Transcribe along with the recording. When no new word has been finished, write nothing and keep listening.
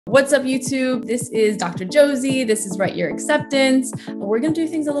What's up, YouTube? This is Dr. Josie. This is Write Your Acceptance. We're going to do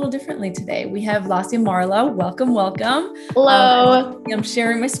things a little differently today. We have Lasya Marlowe. Welcome. Hello. I'm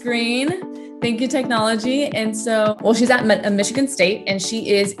sharing my screen. Thank you, technology. And so, she's at Michigan State, and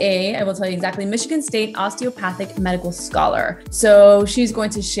she is I will tell you exactly, Michigan State osteopathic medical scholar. So she's going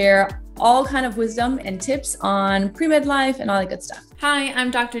to share all kind of wisdom and tips on pre-med life and all that good stuff. Hi, I'm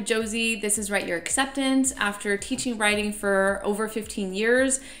Dr. Josie. This is Write Your Acceptance. After teaching writing for over 15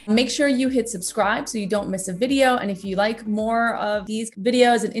 years, make sure you hit subscribe so you don't miss a video. And if you like more of these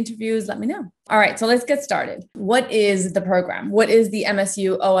videos and interviews, let me know. All right, so let's get started. What is the program? What is the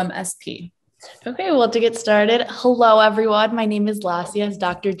MSU OMSP? Okay, well, to get started, hello, everyone. My name is Lasya, as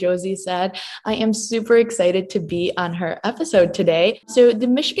Dr. Josie said. I am super excited to be on her episode today. So the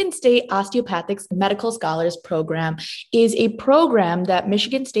Michigan State Osteopathic Medical Scholars Program is a program that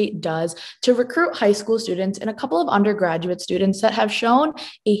Michigan State does to recruit high school students and a couple of undergraduate students that have shown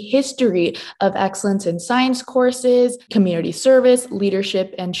a history of excellence in science courses, community service,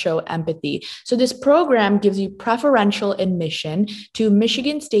 leadership, and show empathy. So this program gives you preferential admission to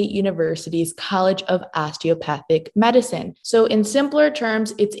Michigan State University's College of Osteopathic Medicine. So in simpler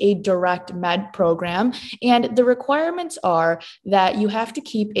terms, it's a direct med program. And the requirements are that you have to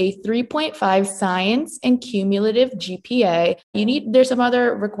keep a 3.5 science and cumulative GPA. There's some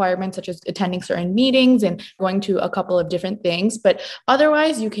other requirements such as attending certain meetings and going to a couple of different things, but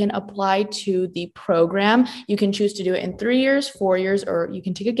otherwise you can apply to the program. You can choose to do it in 3 years, 4 years, or you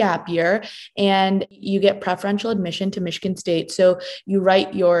can take a gap year and you get preferential admission to Michigan State. So you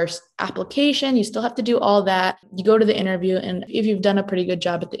write your application, you still have to do all that. You go to the interview, and if you've done a pretty good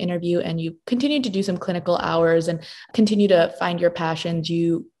job at the interview and you continue to do some clinical hours and continue to find your passions,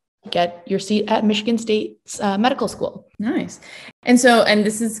 you get your seat at Michigan State's medical school. Nice. And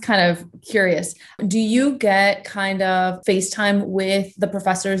this is kind of curious. Do you get kind of FaceTime with the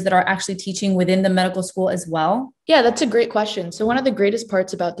professors that are actually teaching within the medical school as well? Yeah, that's a great question. So one of the greatest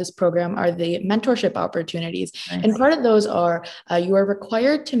parts about this program are the mentorship opportunities. Nice. And part of those are you are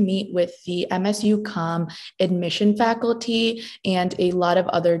required to meet with the MSU Com admission faculty and a lot of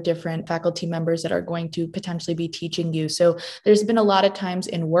other different faculty members that are going to potentially be teaching you. So there's been a lot of times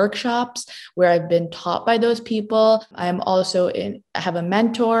in workshops where I've been taught by those people. I'm also I have a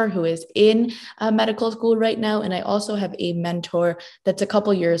mentor who is in medical school right now. And I also have a mentor that's a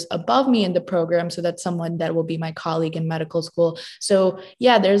couple years above me in the program. So that's someone that will be my colleague in medical school. So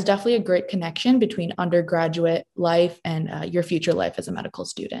yeah, there's definitely a great connection between undergraduate life and your future life as a medical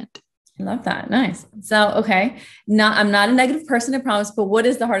student. I love that. Nice. So, okay. I'm not a negative person, I promise, but what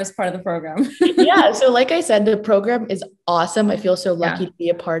is the hardest part of the program? Yeah. So like I said, the program is awesome. I feel so lucky to be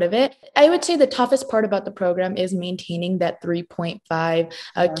a part of it. I would say the toughest part about the program is maintaining that 3.5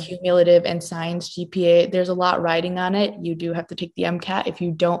 cumulative and science GPA. There's a lot riding on it. You do have to take the MCAT if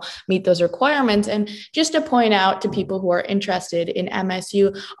you don't meet those requirements. And just to point out to people who are interested in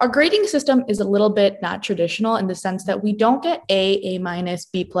MSU, our grading system is a little bit not traditional in the sense that we don't get A minus,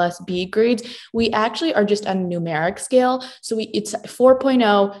 B plus, B grades. We actually are just on a numeric scale. So it's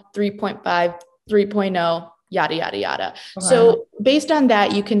 4.0, 3.5, 3.0, yada, yada, yada. Okay. So based on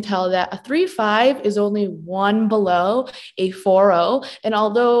that, you can tell that a 3.5 is only one below a 4.0. And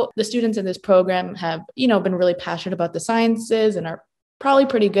although the students in this program have, been really passionate about the sciences and are probably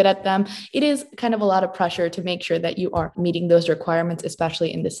pretty good at them, it is kind of a lot of pressure to make sure that you are meeting those requirements,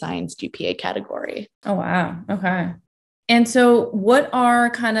 especially in the science GPA category. Oh, wow. Okay. And so what are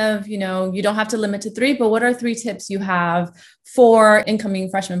kind of, you don't have to limit to 3, but what are 3 tips you have for incoming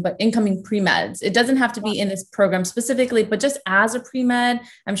freshmen, but incoming pre-meds? It doesn't have to be in this program specifically, but just as a pre-med,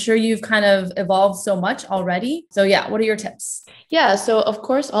 I'm sure you've kind of evolved so much already. So yeah, what are your tips? Yeah. So of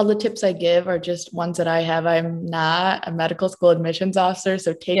course, all the tips I give are just ones that I have. I'm not a medical school admissions officer,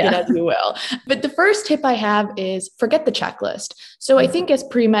 so take it as you will. But the first tip I have is forget the checklist. So I think as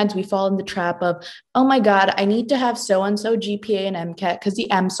pre-meds, we fall in the trap of, oh my God, I need to have so-and-so GPA and MCAT because the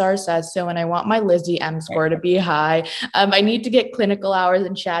MSAR says so, and I want my Lizzie M score to be high. I need to get clinical hours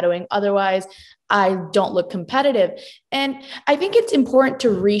and shadowing. Otherwise, I don't look competitive. And I think it's important to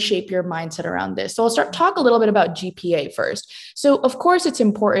reshape your mindset around this. So I'll talk a little bit about GPA first. So of course, it's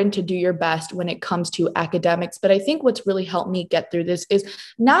important to do your best when it comes to academics, but I think what's really helped me get through this is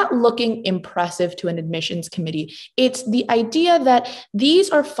not looking impressive to an admissions committee. It's the idea that these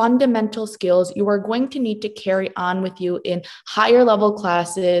are fundamental skills you are going to need to carry on with you in higher level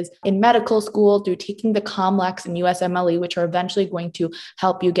classes, in medical school, through taking the COMLEX and USMLE, which are eventually going to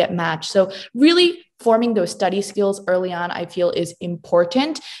help you get matched. So really forming those study skills early on, I feel is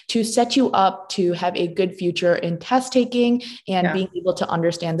important to set you up to have a good future in test taking and being able to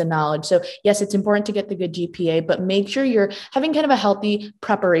understand the knowledge. So yes, it's important to get the good GPA, but make sure you're having kind of a healthy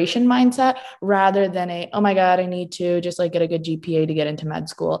preparation mindset rather than oh my God, I need to just like get a good GPA to get into med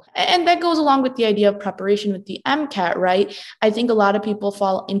school. And that goes along with the idea of preparation with the MCAT, right? I think a lot of people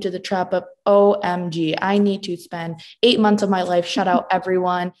fall into the trap of, OMG, I need to spend 8 months of my life, shut out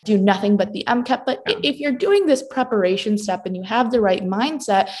everyone, do nothing but the MCAT. But if you're doing this preparation step and you have the right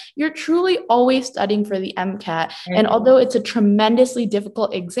mindset, you're truly always studying for the MCAT. And although it's a tremendously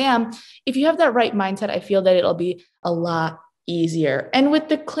difficult exam, if you have that right mindset, I feel that it'll be a lot easier. And with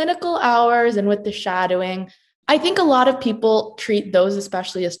the clinical hours and with the shadowing, I think a lot of people treat those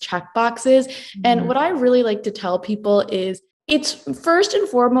especially as check boxes. And what I really like to tell people is, it's first and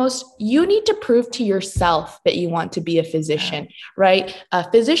foremost, you need to prove to yourself that you want to be a physician, right?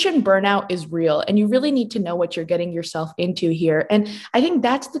 Physician burnout is real, and you really need to know what you're getting yourself into here. And I think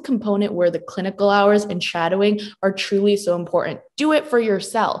that's the component where the clinical hours and shadowing are truly so important. Do it for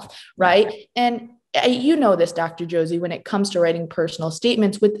yourself, right? And you know this, Dr. Josie, when it comes to writing personal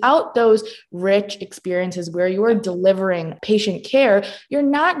statements, without those rich experiences where you're delivering patient care, you're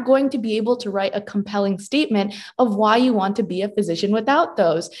not going to be able to write a compelling statement of why you want to be a physician without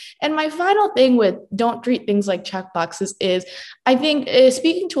those. And my final thing with don't treat things like checkboxes is, I think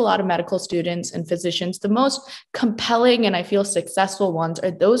speaking to a lot of medical students and physicians, the most compelling and I feel successful ones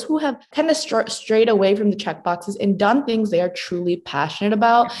are those who have kind of strayed away from the checkboxes and done things they are truly passionate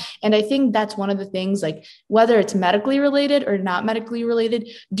about. And I think that's one of the things, like whether it's medically related or not medically related,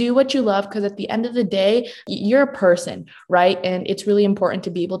 do what you love, because at the end of the day, you're a person, right? And it's really important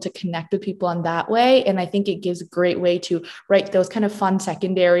to be able to connect with people on that way. And I think it gives a great way to write those kind of fun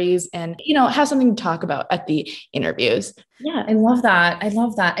secondaries and, have something to talk about at the interviews. Yeah, I love that. I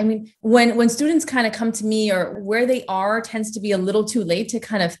love that. I mean, when students kind of come to me, or where they are tends to be a little too late to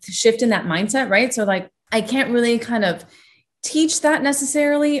kind of shift in that mindset, right? So like, I can't really kind of teach that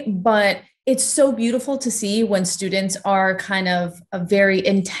necessarily, but it's so beautiful to see when students are kind of very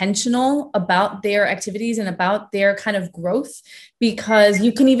intentional about their activities and about their kind of growth, because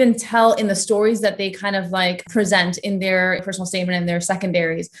you can even tell in the stories that they kind of like present in their personal statement and their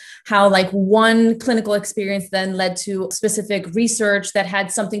secondaries, how like one clinical experience then led to specific research that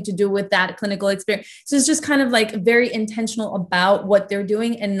had something to do with that clinical experience. So it's just kind of like very intentional about what they're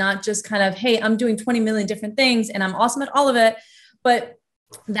doing, and not just kind of, hey, I'm doing 20 million different things and I'm awesome at all of it, but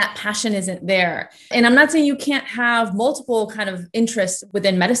that passion isn't there. And I'm not saying you can't have multiple kind of interests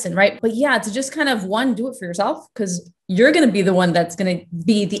within medicine, right? But yeah, to just kind of do it for yourself, because you're going to be the one that's going to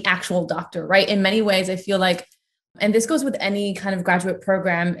be the actual doctor, right? In many ways, I feel like, and this goes with any kind of graduate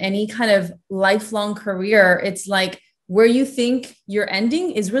program, any kind of lifelong career, it's like where you think you're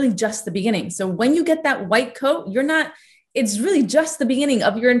ending is really just the beginning. So when you get that white coat, it's really just the beginning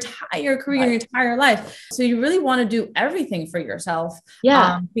of your entire career, your entire life. So you really want to do everything for yourself.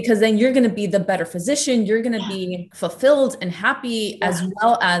 Because then you're going to be the better physician. You're going to be fulfilled and happy, as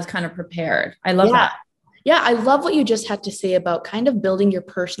well as kind of prepared. I love that. Yeah, I love what you just had to say about kind of building your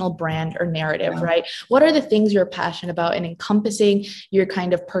personal brand or narrative, right? What are the things you're passionate about, and encompassing your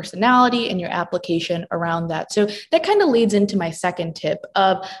kind of personality and your application around that. So that kind of leads into my second tip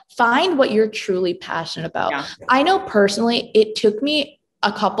of find what you're truly passionate about. I know personally, it took me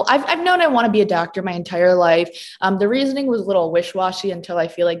I've known I want to be a doctor my entire life. The reasoning was a little wish-washy until I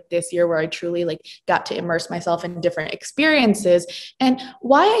feel like this year, where I truly like got to immerse myself in different experiences. And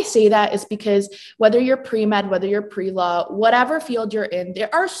why I say that is because whether you're pre-med, whether you're pre-law, whatever field you're in,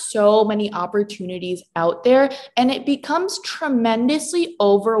 there are so many opportunities out there, and it becomes tremendously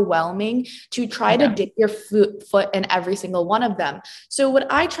overwhelming to try to dip your foot in every single one of them. So what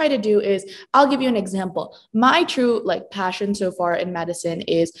I try to do is, I'll give you an example. My true passion so far in medicine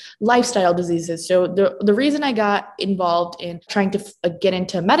is lifestyle diseases. So the reason I got involved in trying to get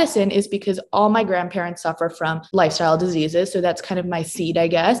into medicine is because all my grandparents suffer from lifestyle diseases. So that's kind of my seed, I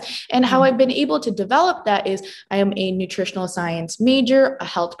guess. And how I've been able to develop that is I am a nutritional science major, a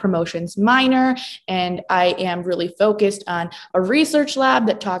health promotions minor, and I am really focused on a research lab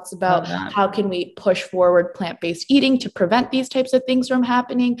that talks about how can we push forward plant-based eating to prevent these types of things from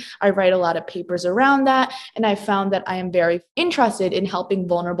happening. I write a lot of papers around that, and I found that I am very interested in helping helping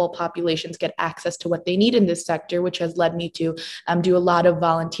vulnerable populations get access to what they need in this sector, which has led me to do a lot of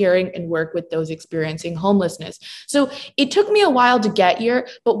volunteering and work with those experiencing homelessness. So it took me a while to get here,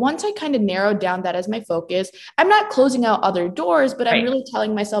 but once I kind of narrowed down that as my focus, I'm not closing out other doors, but I'm really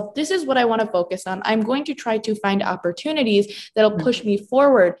telling myself, this is what I want to focus on. I'm going to try to find opportunities that'll push me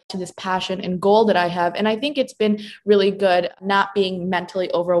forward to this passion and goal that I have. And I think it's been really good not being mentally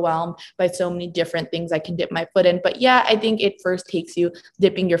overwhelmed by so many different things I can dip my foot in. But yeah, I think it first takes you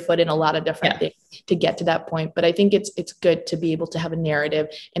dipping your foot in a lot of different things to get to that point. But I think it's good to be able to have a narrative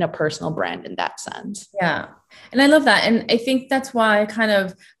and a personal brand in that sense. Yeah. And I love that. And I think that's why kind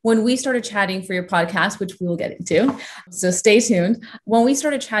of when we started chatting for your podcast, which we will get into, so stay tuned. When we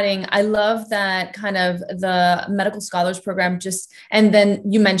started chatting, I love that kind of the medical scholars program and then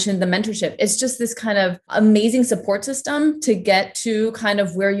you mentioned the mentorship. It's just this kind of amazing support system to get to kind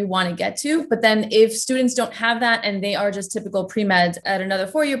of where you want to get to. But then if students don't have that and they are just typical pre-meds at another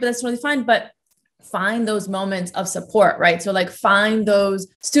 4-year, but that's totally fine. But find those moments of support, right? So like find those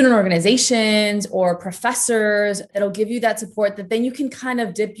student organizations or professors that'll give you that support that then you can kind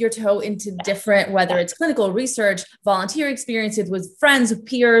of dip your toe into different, whether it's clinical research, volunteer experiences with friends,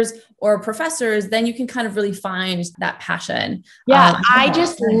 peers, or professors, then you can kind of really find that passion. Yeah, I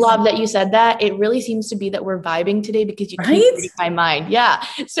just love that you said that. It really seems to be that we're vibing today because you keep reading my mind. Yeah.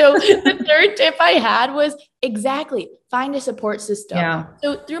 So the third tip I had was exactly find a support system. Yeah.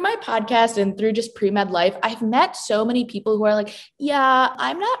 So through my podcast and through just pre-med life, I've met so many people who are like, yeah,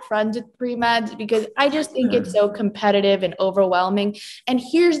 I'm not friends with pre-meds because I just think it's so competitive and overwhelming. And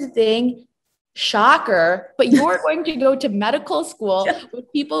here's the thing. Shocker, but you're going to go to medical school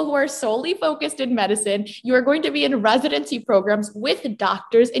with people who are solely focused in medicine. You are going to be in residency programs with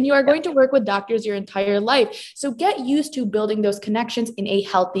doctors, and you are going to work with doctors your entire life. So get used to building those connections in a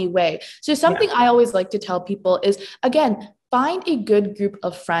healthy way. So something I always like to tell people is, again, find a good group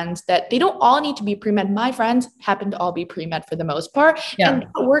of friends that they don't all need to be pre-med. My friends happen to all be pre-med for the most part. And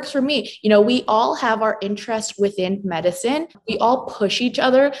it works for me. You know, we all have our interests within medicine. We all push each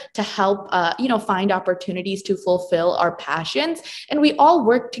other to help, find opportunities to fulfill our passions. And we all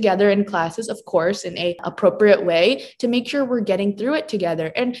work together in classes, of course, in a appropriate way to make sure we're getting through it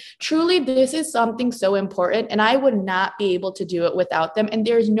together. And truly, this is something so important. And I would not be able to do it without them. And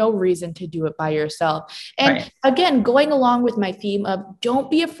there's no reason to do it by yourself. And again, going along with my theme of don't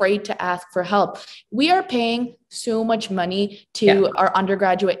be afraid to ask for help. We are paying so much money to our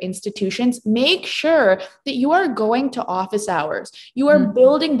undergraduate institutions. Make sure that you are going to office hours. You are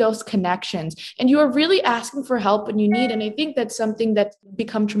building those connections and you are really asking for help when you need. And I think that's something that's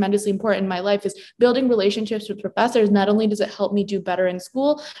become tremendously important in my life is building relationships with professors. Not only does it help me do better in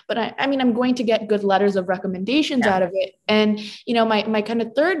school, but I'm going to get good letters of recommendations out of it. And, my kind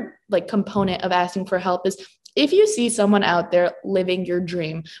of third component of asking for help is if you see someone out there living your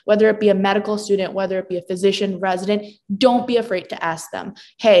dream, whether it be a medical student, whether it be a physician, resident, don't be afraid to ask them,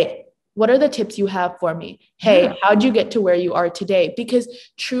 hey, what are the tips you have for me? Hey, how'd you get to where you are today? Because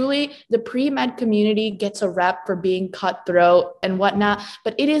truly the pre-med community gets a rep for being cutthroat and whatnot,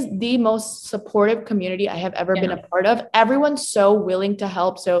 but it is the most supportive community I have ever been a part of. Everyone's so willing to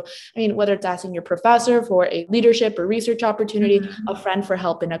help. So, whether it's asking your professor for a leadership or research opportunity, a friend for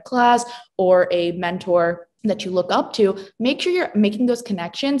help in a class, or a mentor that you look up to, make sure you're making those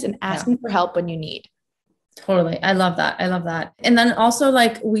connections and asking for help when you need. Totally. I love that. And then also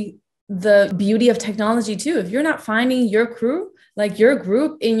the beauty of technology too. If you're not finding your crew, like your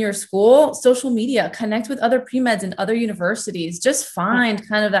group in your school, social media, connect with other pre-meds and other universities, just find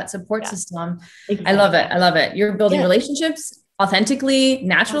kind of that support system. Exactly. I love it. You're building relationships authentically,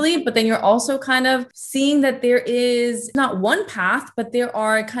 naturally, but then you're also kind of seeing that there is not one path, but there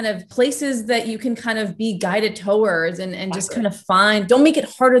are kind of places that you can kind of be guided towards and just kind of don't make it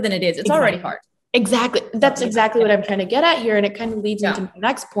harder than it is. It's already hard. Exactly. That's exactly what I'm trying to get at here. And it kind of leads me to my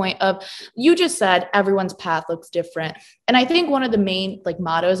next point of, you just said everyone's path looks different. And I think one of the main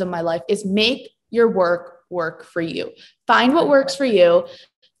mottos of my life is make your work for you. Find what works for you.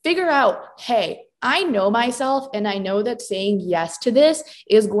 Figure out, hey, I know myself and I know that saying yes to this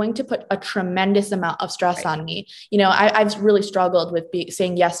is going to put a tremendous amount of stress on me. I've really struggled with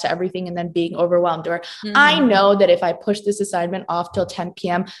saying yes to everything and then being overwhelmed. Or I know that if I push this assignment off till 10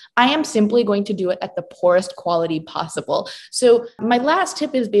 p.m., I am simply going to do it at the poorest quality possible. So my last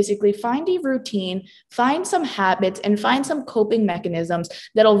tip is basically find a routine, find some habits, and find some coping mechanisms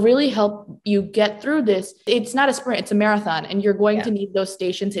that'll really help you get through this. It's not a sprint, it's a marathon, and you're going to need those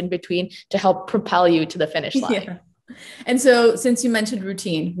stations in between to help propel you to the finish line. And so since you mentioned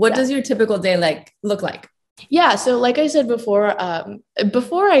routine, what does your typical day look like? Yeah. So like I said before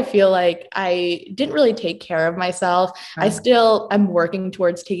I feel like I didn't really take care of myself. I'm working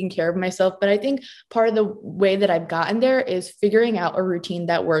towards taking care of myself, but I think part of the way that I've gotten there is figuring out a routine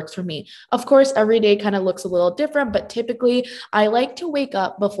that works for me. Of course, every day kind of looks a little different, but typically I like to wake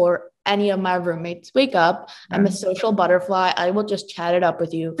up before any of my roommates wake up. I'm a social butterfly. I will just chat it up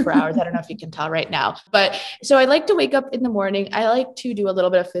with you for hours. I don't know if you can tell right now, but so I like to wake up in the morning. I like to do a little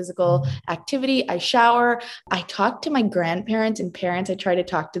bit of physical activity. I shower. I talk to my grandparents and parents. I try to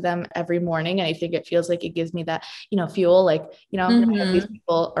talk to them every morning. And I think it feels like it gives me that, fuel, like, I have these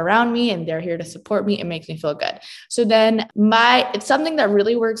people around me and they're here to support me. It makes me feel good. So then it's something that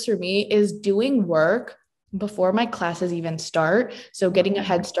really works for me is doing work before my classes even start. So getting a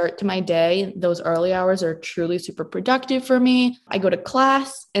head start to my day, those early hours are truly super productive for me. I go to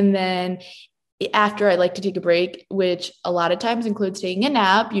class and then after I like to take a break, which a lot of times includes taking a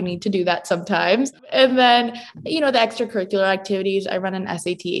nap. You need to do that sometimes. And then, the extracurricular activities, I run an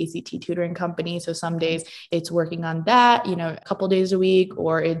SAT, ACT tutoring company. So some days it's working on that, a couple days a week,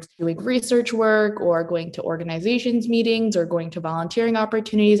 or it's doing research work or going to organizations meetings or going to volunteering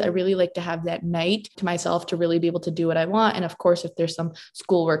opportunities. I really like to have that night to myself to really be able to do what I want. And of course, if there's some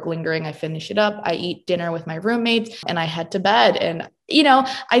schoolwork lingering, I finish it up. I eat dinner with my roommates and I head to bed. And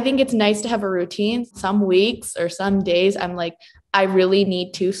I think it's nice to have a routine. Some weeks or some days, I'm like, I really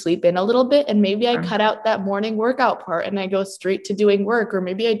need to sleep in a little bit. And maybe I cut out that morning workout part and I go straight to doing work, or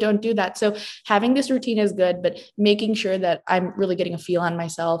maybe I don't do that. So having this routine is good, but making sure that I'm really getting a feel on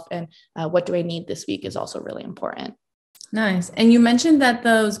myself and what do I need this week is also really important. Nice. And you mentioned that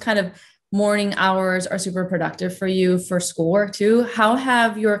those kind of morning hours are super productive for you for schoolwork too. How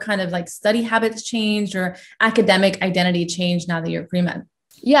have your kind of like study habits changed or academic identity changed now that you're pre-med?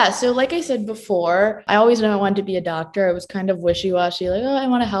 Yeah. So like I said before, I always knew I wanted to be a doctor. I was kind of wishy-washy, like, oh, I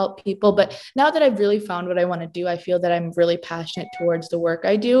want to help people. But now that I've really found what I want to do, I feel that I'm really passionate towards the work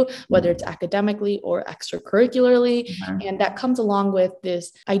I do, whether it's academically or extracurricularly. And that comes along with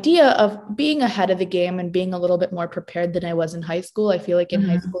this idea of being ahead of the game and being a little bit more prepared than I was in high school. I feel like in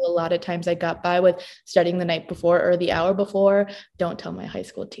high school, a lot of times I got by with studying the night before or the hour before. Don't tell my high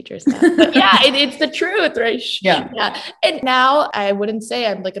school teachers that. But yeah, it's the truth, right? Yeah. And now I wouldn't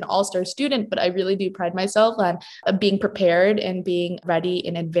say I'm like an all-star student, but I really do pride myself on being prepared and being ready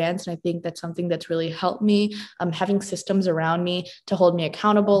in advance. And I think that's something that's really helped me, having systems around me to hold me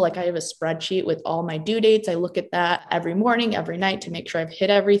accountable. Like I have a spreadsheet with all my due dates. I look at that every morning, every night to make sure I've hit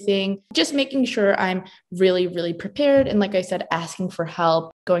everything, just making sure I'm really, really prepared. And like I said, asking for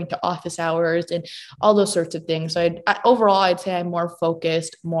help, going to office hours and all those sorts of things. So overall, I'd say I'm more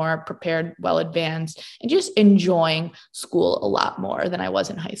focused, more prepared, well advanced, and just enjoying school a lot more than I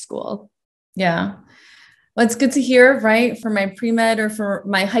was in high school. Yeah. Well, it's good to hear, right? For my pre-med or for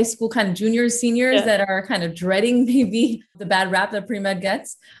my high school kind of juniors, seniors that are kind of dreading maybe the bad rap that pre-med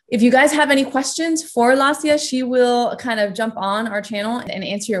gets. If you guys have any questions for Lasya, she will kind of jump on our channel and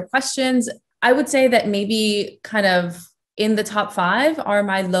answer your questions. I would say that maybe kind of in the top 5 are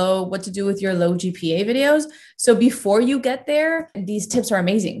my what to do with your low GPA videos. So before you get there, these tips are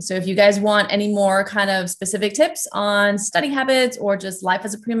amazing. So if you guys want any more kind of specific tips on study habits or just life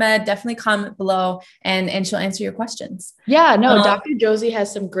as a pre-med, definitely comment below and she'll answer your questions. Yeah, no, Dr. Josie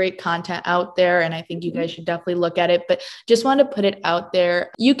has some great content out there, and I think you guys should definitely look at it. But just want to put it out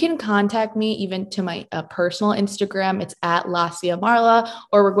there. You can contact me even to my personal Instagram. It's at Lasya Marla,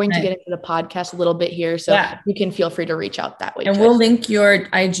 or we're going to get into the podcast a little bit here. So you can feel free to reach out that way. And we'll link your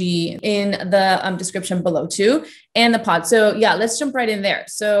IG in the description below too, and the pod. So yeah, let's jump right in there.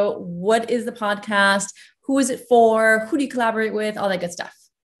 So what is the podcast? Who is it for? Who do you collaborate with? All that good stuff.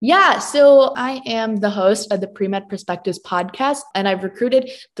 Yeah, so I am the host of the Premed Perspectives podcast, and I've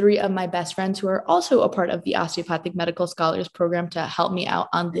recruited 3 of my best friends who are also a part of the Osteopathic Medical Scholars Program to help me out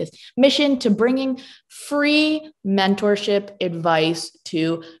on this mission to bringing free mentorship advice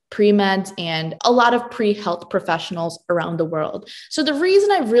to pre-meds and a lot of pre-health professionals around the world. So the reason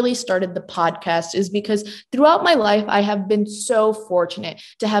I really started the podcast is because throughout my life, I have been so fortunate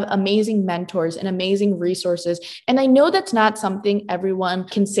to have amazing mentors and amazing resources. And I know that's not something everyone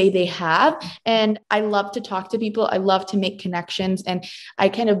can say they have. And I love to talk to people. I love to make connections. And I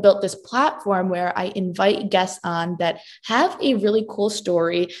kind of built this platform where I invite guests on that have a really cool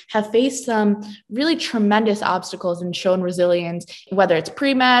story, have faced some really tremendous obstacles and shown resilience, whether it's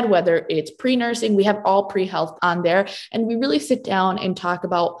pre-med, whether it's pre-nursing, we have all pre-health on there. And we really sit down and talk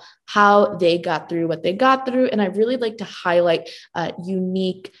about how they got through what they got through. And I really like to highlight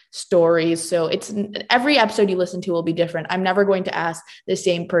unique stories. So it's every episode you listen to will be different. I'm never going to ask the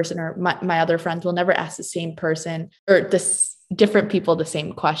same person, or my other friends will never ask the same person or different people the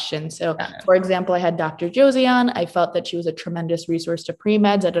same question. So for example, I had Dr. Josie on. I felt that she was a tremendous resource to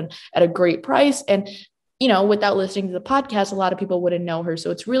pre-meds at a great price. And without listening to the podcast, a lot of people wouldn't know her.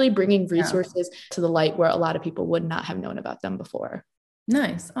 So it's really bringing resources to the light where a lot of people would not have known about them before.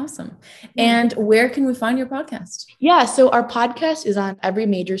 Nice. Awesome. And where can we find your podcast? Yeah. So our podcast is on every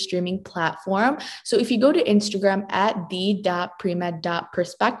major streaming platform. So if you go to Instagram at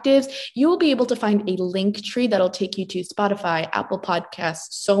the.premed.perspectives, you will be able to find a link tree that'll take you to Spotify, Apple Podcasts,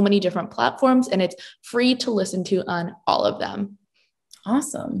 so many different platforms, and it's free to listen to on all of them.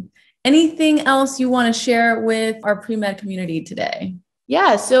 Awesome. Anything else you want to share with our pre-med community today?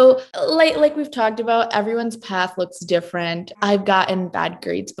 Yeah. So like we've talked about, everyone's path looks different. I've gotten bad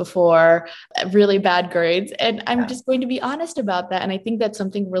grades before, really bad grades, and I'm just going to be honest about that. And I think that's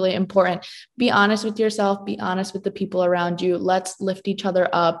something really important. Be honest with yourself, be honest with the people around you. Let's lift each other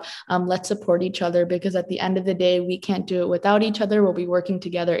up. Let's support each other, because at the end of the day, we can't do it without each other. We'll be working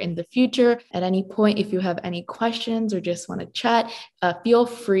together in the future. At any point, if you have any questions or just want to chat, feel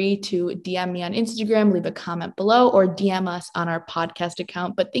free to DM me on Instagram, leave a comment below, or DM us on our podcast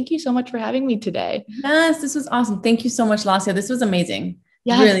account. But thank you so much for having me today. Yes, this was awesome. Thank you so much, Lasya. This was amazing.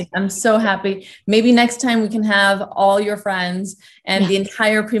 Yes. Really, I'm so happy. Maybe next time we can have all your friends and the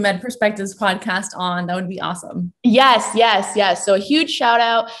entire Pre-Med Perspectives podcast on. That would be awesome. Yes. So a huge shout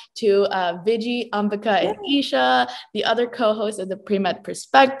out to Viji, Ambika, and Isha, the other co-hosts of the Pre-Med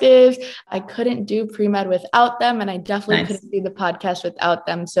Perspectives. I couldn't do Pre-Med without them, and I definitely couldn't do the podcast without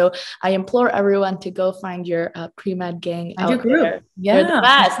them. So I implore everyone to go find your Pre-Med gang out your group. there. Yeah. They're the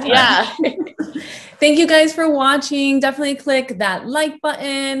best. Yeah. Thank you guys for watching. Definitely click that like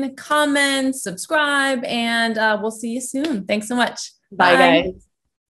button, comment, subscribe, and we'll see you soon. Thanks so much. Bye guys.